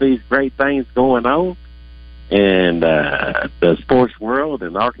see all these great things going on in the sports world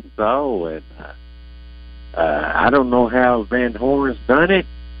in Arkansas. And I don't know how Van Horn's done it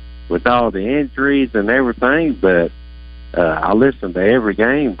with all the injuries and everything, but I listen to every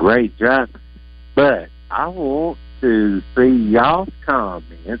game. Great job. But I want to see y'all's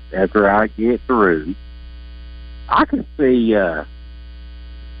comments after I get through. I can see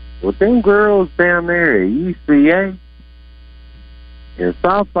with them girls down there at UCA in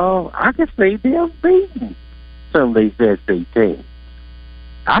softball, I can see them beating some of these SC teams.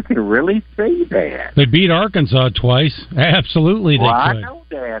 I can really see that. They beat Arkansas twice. Absolutely, they could. I know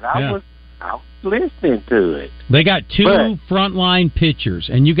that. I was listening to it. They got two frontline pitchers,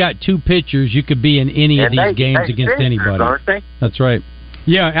 and you got two pitchers. You could be in any of these games against pitchers, anybody. Aren't they? That's right.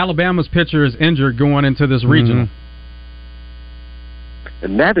 Yeah, Alabama's pitcher is injured going into this regional.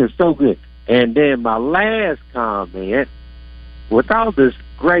 And that is so good. And then my last comment, with all this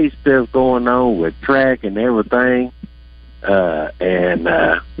great stuff going on with track and everything, and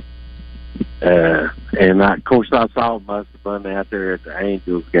of course I saw Musselman out there at the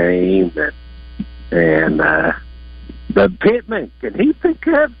Angels game, and the Pittman, can he pick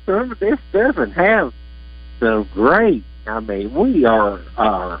up some of this stuff and have some great? I mean, we are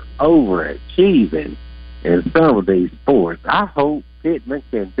overachieving in some of these sports. I hope Pittman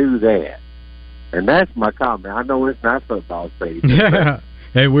can do that. And that's my comment. I know it's not football season. Yeah.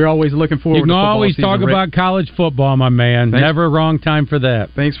 Hey, we're always looking forward to football. You can always season, talk Rick. about college football, my man. Thanks. Never a wrong time for that.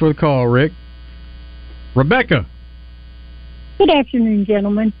 Thanks for the call, Rick. Rebecca. Good afternoon,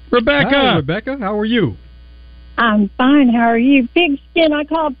 gentlemen. Rebecca. Hi, Rebecca. How are you? I'm fine. How are you? Pigskin, I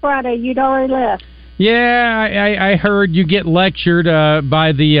called Friday. You'd already left. Yeah, I heard you get lectured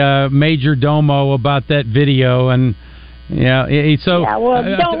by the major domo about that video, and so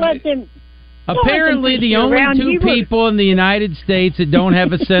don't let them. Apparently, the only two people in the United States that don't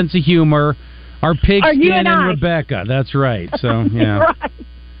have a sense of humor are Pigskin and Rebecca. That's right. So yeah. Right.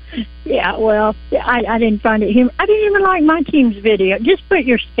 Yeah, well, I didn't find it humor. I didn't even like my team's video. Just put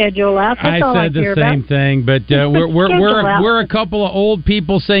your schedule out. That's all I said the care same about. thing, but we're a couple of old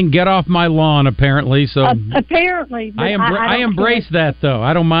people saying "get off my lawn." Apparently, so apparently, I embrace that though.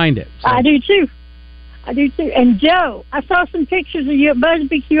 I don't mind it. So. I do too. And Joe, I saw some pictures of you at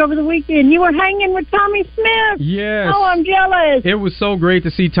BuzzBQ over the weekend. You were hanging with Tommy Smith. Yes. Oh, I'm jealous. It was so great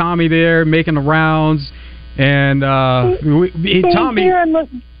to see Tommy there making the rounds, and Tommy.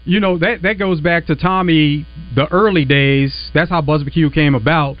 You know, that goes back to Tommy, the early days. That's how BuzzBQ came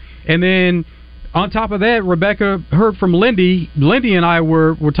about. And then on top of that, Rebecca heard from Lindy. Lindy and I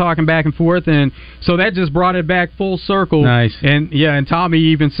were talking back and forth, and so that just brought it back full circle. Nice. And and Tommy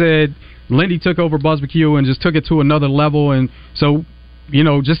even said Lindy took over BuzzBQ and just took it to another level. And so,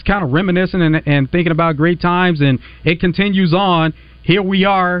 just kind of reminiscing and thinking about great times, and it continues on. Here we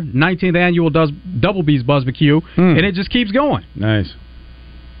are, 19th annual Double B's BuzzBQ, and it just keeps going. Nice.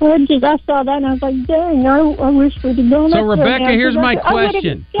 Well, I saw that and I was like, dang, I wish we'd have done that. So, Rebecca, here's my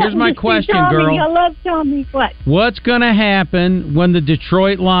question. Here's my question, girl. I love Tommy. What? What's going to happen when the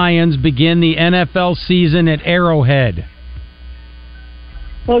Detroit Lions begin the NFL season at Arrowhead?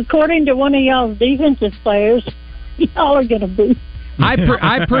 Well, according to one of y'all's defensive players, y'all are going to be.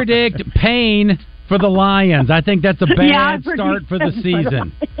 I predict pain for the Lions. I think that's a bad start for the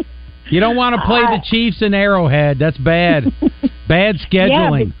season. You don't want to play the Chiefs in Arrowhead. That's bad. Bad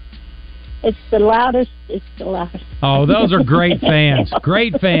scheduling. Yeah, it's the loudest. Oh, those are great fans.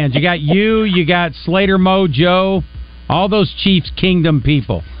 Great fans. You got Slater Mojo, all those Chiefs Kingdom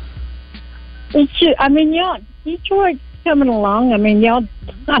people. Y'all, Detroit's coming along.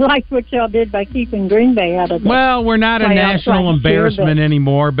 I liked what y'all did by keeping Green Bay out of the Well, we're not a national embarrassment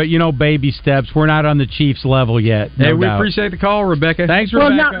anymore, but baby steps. We're not on the Chiefs level yet. Hey, we appreciate the call, Rebecca. Thanks,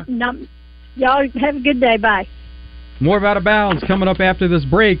 Rebecca. Y'all have a good day. Bye. More of Out of Bounds coming up after this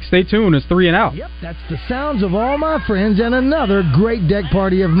break. Stay tuned. It's 3 and Out. Yep, that's the sounds of all my friends and another great deck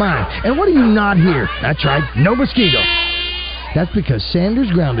party of mine. And what do you not hear? That's right, no mosquito. That's because Sanders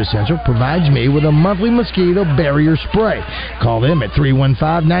Ground Essential provides me with a monthly mosquito barrier spray. Call them at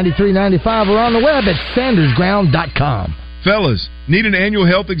 315-9395 or on the web at sandersground.com. Fellas, Need an annual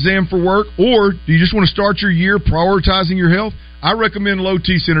health exam for work? Or do you just want to start your year prioritizing your health? I recommend Low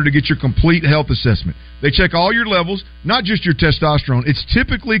T Center to get your complete health assessment. They check all your levels, not just your testosterone. It's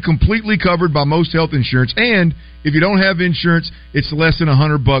typically completely covered by most health insurance, and if you don't have insurance, it's less than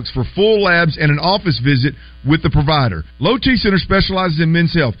 $100 for full labs and an office visit with the provider. Low T Center specializes in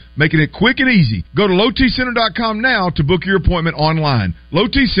men's health, making it quick and easy. Go to lowtcenter.com now to book your appointment online. Low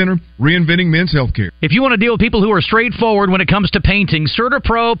T Center, reinventing men's healthcare. If you want to deal with people who are straightforward when it comes to painting,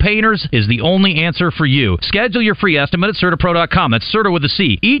 CertaPro Painters is the only answer for you. Schedule your free estimate at CertaPro.com. That's Certa with a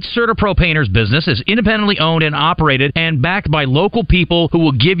C. Each CertaPro Painters business is independently owned and operated and backed by local people who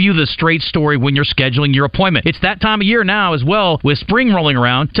will give you the straight story when you're scheduling your appointment. It's that time of year now as well, with spring rolling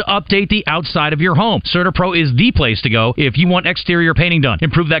around, to update the outside of your home. CertaPro is the place to go if you want exterior painting done.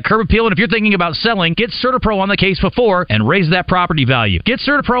 Improve that curb appeal, and if you're thinking about selling, get CertaPro on the case before and raise that property value. Get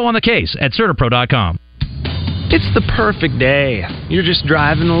CertaPro on the case at CertaPro.com. It's the perfect day. You're just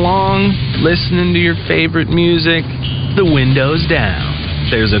driving along, listening to your favorite music, the windows down.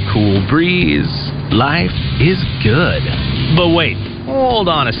 There's a cool breeze. Life is good. But wait, hold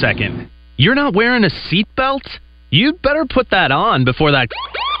on a second. You're not wearing a seatbelt? You'd better put that on before that...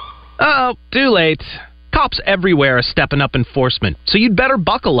 Uh-oh, too late. Cops everywhere are stepping up enforcement, so you'd better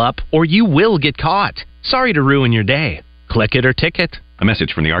buckle up or you will get caught. Sorry to ruin your day. Click it or ticket. A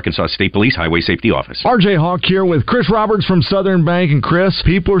message from the Arkansas State Police Highway Safety Office. RJ Hawk here with Chris Roberts from Southern Bank. And Chris,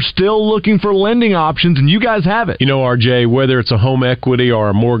 people are still looking for lending options, and you guys have it. You know, RJ, whether it's a home equity or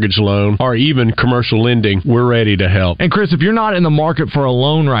a mortgage loan or even commercial lending, we're ready to help. And Chris, if you're not in the market for a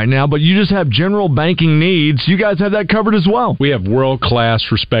loan right now, but you just have general banking needs, you guys have that covered as well. We have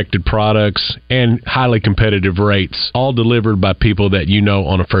world-class respected products and highly competitive rates, all delivered by people that you know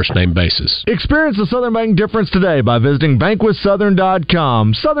on a first-name basis. Experience the Southern Bank difference today by visiting bankwithsouthern.com.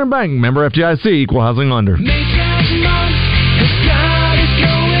 Southern Bank, member FDIC, equal housing lender.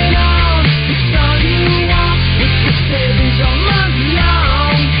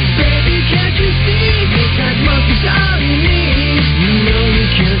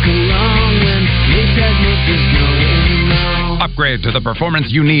 Upgrade to the performance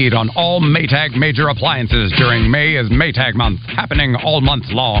you need on all Maytag major appliances during May is Maytag month, happening all month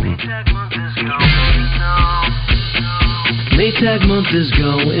long. Maytag month is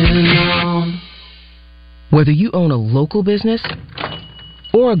going on. Whether you own a local business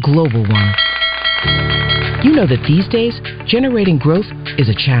or a global one, you know that these days, generating growth is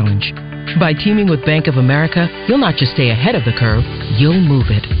a challenge. By teaming with Bank of America, you'll not just stay ahead of the curve, you'll move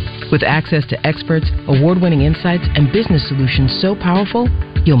it. With access to experts, award-winning insights, and business solutions so powerful,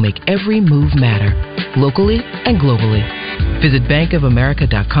 you'll make every move matter, locally and globally. Visit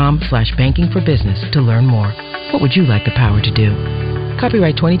bankofamerica.com/banking for business to learn more. What would you like the power to do?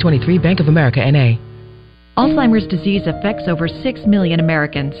 Copyright 2023 Bank of America, N.A. Alzheimer's disease affects over 6 million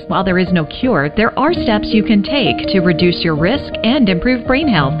Americans. While there is no cure, there are steps you can take to reduce your risk and improve brain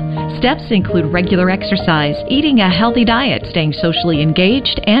health. Steps include regular exercise, eating a healthy diet, staying socially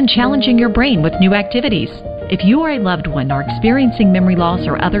engaged, and challenging your brain with new activities. If you or a loved one are experiencing memory loss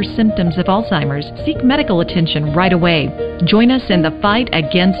or other symptoms of Alzheimer's, seek medical attention right away. Join us in the fight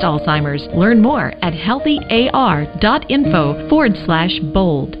against Alzheimer's. Learn more at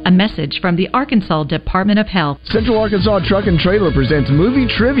healthyar.info/bold. A message from the Arkansas Department of Health. Central Arkansas Truck and Trailer presents Movie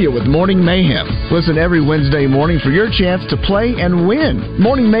Trivia with Morning Mayhem. Listen every Wednesday morning for your chance to play and win.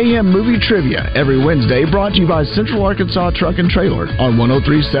 Morning Mayhem Movie Trivia every Wednesday, brought to you by Central Arkansas Truck and Trailer on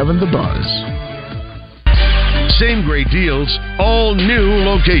 103.7 The Buzz. Same great deals, all new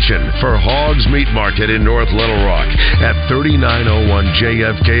location for Hogs Meat Market in North Little Rock at 3901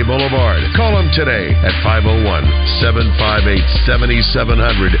 JFK Boulevard. Call them today at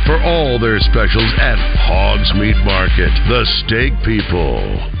 501-758-7700 for all their specials at Hogs Meat Market. The Steak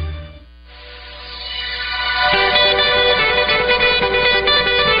People.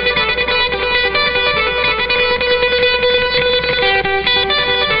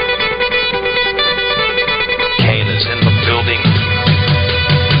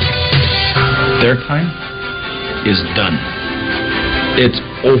 Their time is done. It's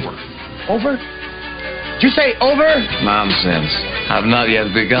over. Over? Did you say over? Nonsense. I've not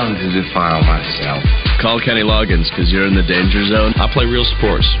yet begun to defile myself. Call Kenny Loggins, because you're in the danger zone. I play real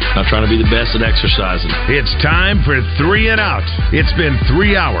sports. I'm trying to be the best at exercising. It's time for 3 and Out. It's been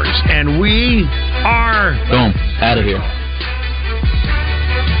 3 hours, and we are... Boom. Out of here.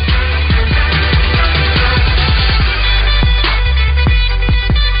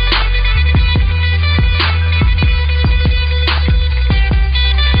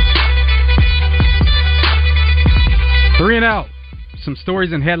 Three and Out. Some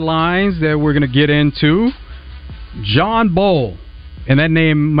stories and headlines that we're going to get into. John Bull and that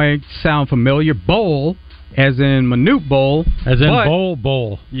name might sound familiar. Bowl, as in Manute Bol. As in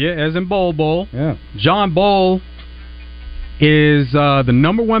Bowl. Yeah, as in Bowl. Yeah. John Bowl is the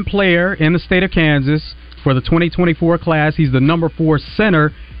number 1 player in the state of Kansas for the 2024 class. He's the number 4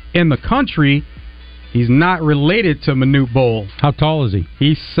 center in the country. He's not related to Manute Bol. How tall is he?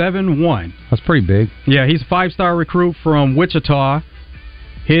 He's 7'1". That's pretty big. Yeah, he's a 5-star recruit from Wichita.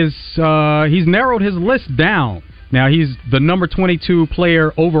 He's narrowed his list down. Now, he's the number 22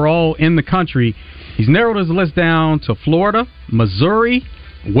 player overall in the country. He's narrowed his list down to Florida, Missouri,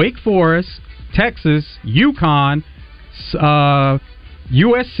 Wake Forest, Texas, UConn,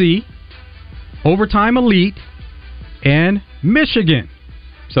 USC, Overtime Elite, and Michigan.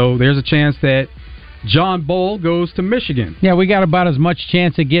 So there's a chance that John Bowl goes to Michigan. Yeah, we got about as much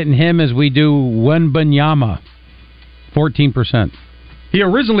chance of getting him as we do Wembanyama. 14%. He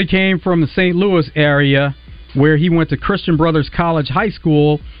originally came from the St. Louis area, where he went to Christian Brothers College High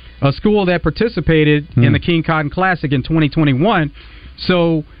School, a school that participated in the King Cotton Classic in 2021.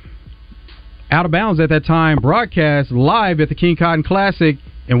 So, Out of Bounds at that time broadcast live at the King Cotton Classic,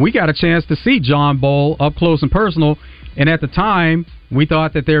 and we got a chance to see John Bowl up close and personal. And at the time, we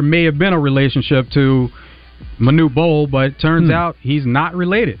thought that there may have been a relationship to Manute Bol, but it turns out he's not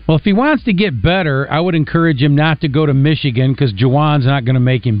related. Well, if he wants to get better, I would encourage him not to go to Michigan, because Juwan's not going to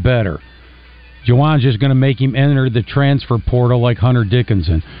make him better. Juwan's just going to make him enter the transfer portal like Hunter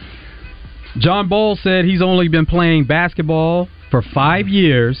Dickinson. John Bowl said he's only been playing basketball for 5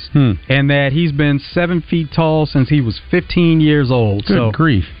 years, and that he's been 7 feet tall since he was 15 years old. Good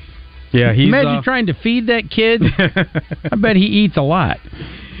grief. Yeah, he's imagine trying to feed that kid. I bet he eats a lot.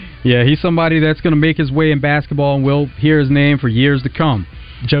 Yeah, he's somebody that's going to make his way in basketball, and we'll hear his name for years to come.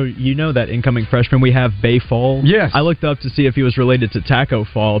 Joe, you know that incoming freshman we have, Bay Fall? Yes. I looked up to see if he was related to Taco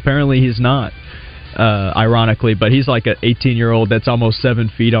Fall. Apparently he's not, ironically, but he's like an 18-year-old that's almost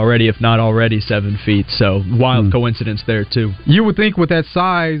 7 feet already, if not already 7 feet. So, wild coincidence there, too. You would think with that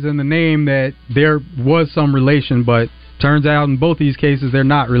size and the name that there was some relation, but turns out in both these cases they're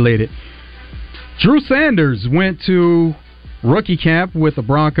not related. Drew Sanders went to rookie camp with the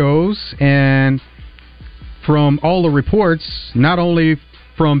Broncos, and from all the reports, not only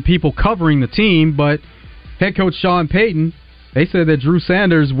from people covering the team, but head coach Sean Payton, they said that Drew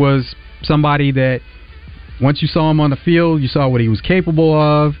Sanders was somebody that once you saw him on the field, you saw what he was capable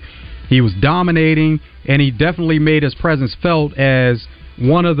of. He was dominating, and he definitely made his presence felt as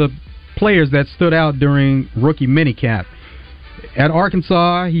one of the players that stood out during rookie minicamp. At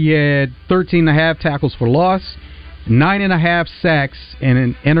Arkansas, he had 13.5 tackles for loss, 9.5 sacks, and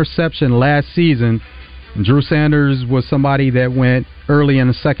an interception last season. And Drew Sanders was somebody that went early in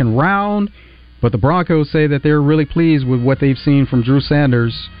the second round, but the Broncos say that they're really pleased with what they've seen from Drew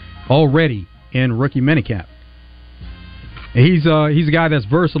Sanders already in rookie minicamp. He's a guy that's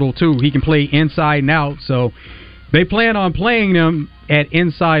versatile too. He can play inside and out, so they plan on playing him at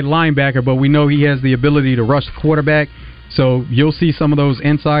inside linebacker, but we know he has the ability to rush the quarterback, so you'll see some of those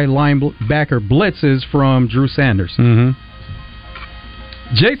inside linebacker blitzes from Drew Sanders.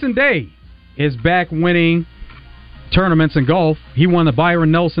 Jason Day is back winning tournaments in golf. He won the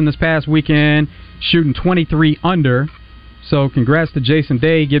Byron Nelson this past weekend, shooting 23 under. So congrats to Jason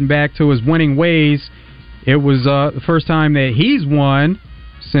Day getting back to his winning ways. It was the first time that he's won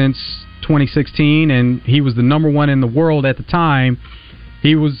since 2016, and he was the number 1 in the world at the time.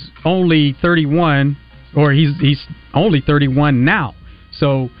 He was only 31, or he's only 31 now.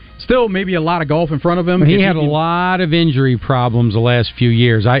 So still maybe a lot of golf in front of him. He had a lot of injury problems the last few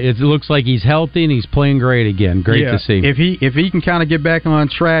years. It looks like he's healthy and he's playing great again. Great to see. If he can kind of get back on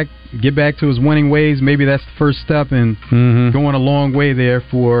track, get back to his winning ways, maybe that's the first step in going a long way there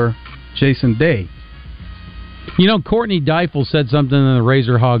for Jason Day. You know, Courtney Deifel said something in the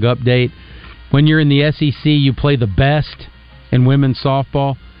Razor Hog update. When you're in the SEC, you play the best in women's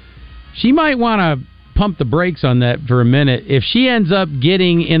softball. She might want to pump the brakes on that for a minute. If she ends up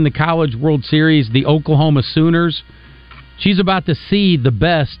getting in the College World Series, the Oklahoma Sooners, she's about to see the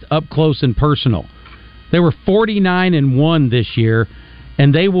best up close and personal. They were 49-1 this year,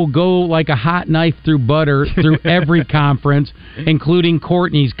 and they will go like a hot knife through butter through every conference, including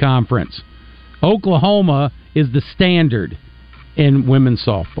Courtney's conference. Oklahoma is the standard in women's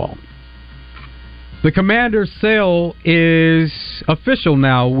softball. The Commander's sale is official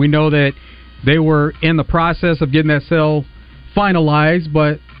now. We know that they were in the process of getting that sale finalized,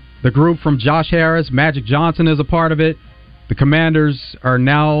 but the group from Josh Harris, Magic Johnson is a part of it. The Commanders are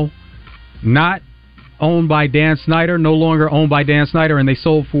now not owned by Dan Snyder, no longer owned by Dan Snyder, and they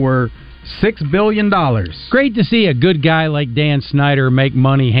sold for $6 billion. Great to see a good guy like Dan Snyder make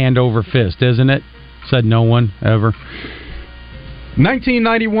money hand over fist, isn't it? Said no one ever.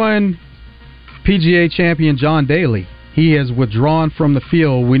 1991 PGA champion John Daly. He has withdrawn from the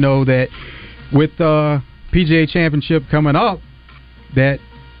field. We know that with the PGA Championship coming up, that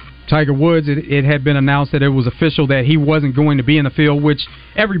Tiger Woods, it had been announced that it was official that he wasn't going to be in the field, which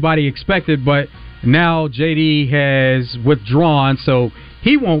everybody expected, but now JD has withdrawn, so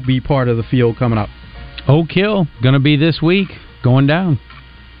he won't be part of the field coming up. Oak Hill, going to be this week, going down.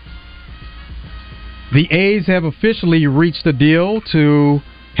 The A's have officially reached a deal to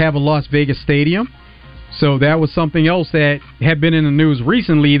have a Las Vegas stadium. So that was something else that had been in the news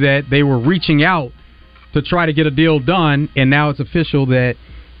recently, that they were reaching out to try to get a deal done, and now it's official that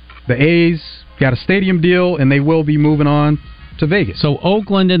the A's got a stadium deal, and they will be moving on to Vegas. So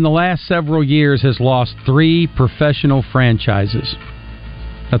Oakland in the last several years has lost 3 professional franchises.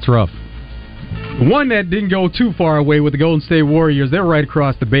 That's rough. One that didn't go too far away with the Golden State Warriors. They're right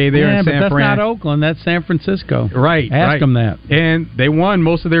across the bay there in San Fran. But that's not Oakland. That's San Francisco. Right. Ask them that. And they won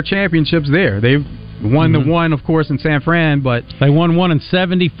most of their championships there. They won the one, of course, in San Fran, but they won one in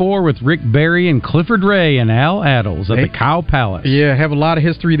 '74 with Rick Barry and Clifford Ray and Al Attles at the Cow Palace. Yeah, have a lot of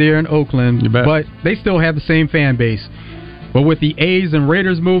history there in Oakland, but they still have the same fan base. But with the A's and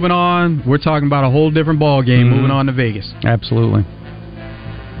Raiders moving on, we're talking about a whole different ball game moving on to Vegas. Absolutely.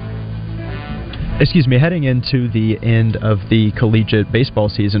 Excuse me, heading into the end of the collegiate baseball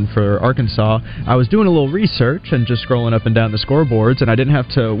season for Arkansas, I was doing a little research and just scrolling up and down the scoreboards, and I didn't have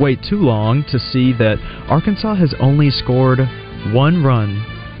to wait too long to see that Arkansas has only scored 1 run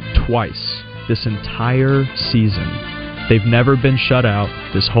twice this entire season. They've never been shut out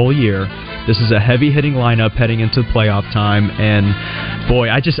this whole year. This is a heavy-hitting lineup heading into playoff time, and boy,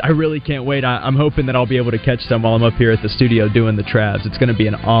 I really can't wait. I'm hoping that I'll be able to catch them while I'm up here at the studio doing the Travs. It's going to be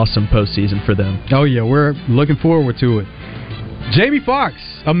an awesome postseason for them. Oh, yeah, we're looking forward to it. Jamie Foxx,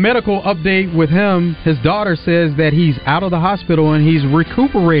 a medical update with him. His daughter says that he's out of the hospital and he's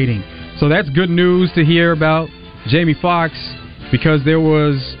recuperating. So that's good news to hear about Jamie Foxx, because there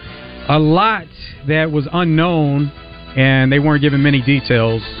was a lot that was unknown and they weren't giving many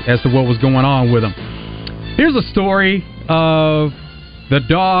details as to what was going on with him. Here's a story of the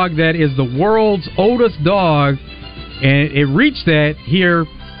dog that is the world's oldest dog, and it reached that here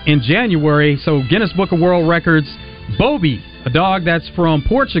in January. So Guinness Book of World Records, Bobby, a dog that's from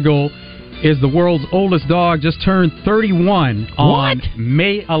Portugal, is the world's oldest dog, just turned 31 on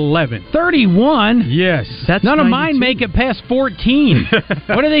May 11th. 31? Yes. That's none 92. Of mine make it past 14.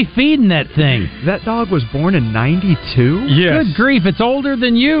 What are they feeding that thing? That dog was born in 92? Yes. Good grief, it's older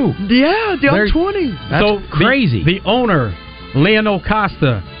than you. Yeah, I'm 20. That's so crazy. The owner, Leonel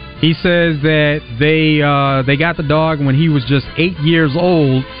Costa, he says that they got the dog when he was just 8 years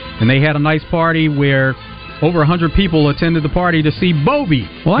old, and they had a nice party where over 100 people attended the party to see Bobby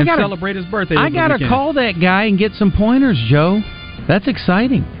and celebrate his birthday. I got to call that guy and get some pointers, Joe. That's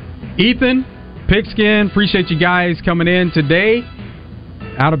exciting. Ethan, Pigskin, appreciate you guys coming in today.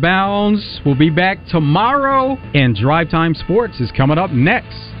 Out of Bounds, we'll be back tomorrow, and Drive Time Sports is coming up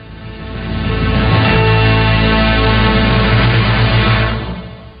next.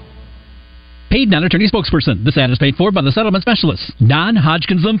 Paid non-attorney spokesperson. This ad is paid for by the settlement specialists.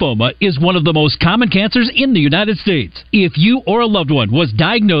 Non-Hodgkin's lymphoma is one of the most common cancers in the United States. If you or a loved one was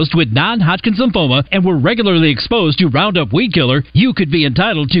diagnosed with non-Hodgkin's lymphoma and were regularly exposed to Roundup Weed Killer, you could be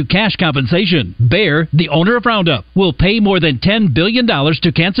entitled to cash compensation. Bayer, the owner of Roundup, will pay more than $10 billion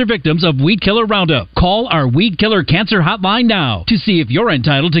to cancer victims of Weed Killer Roundup. Call our Weed Killer Cancer Hotline now to see if you're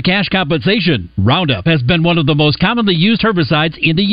entitled to cash compensation. Roundup has been one of the most commonly used herbicides in the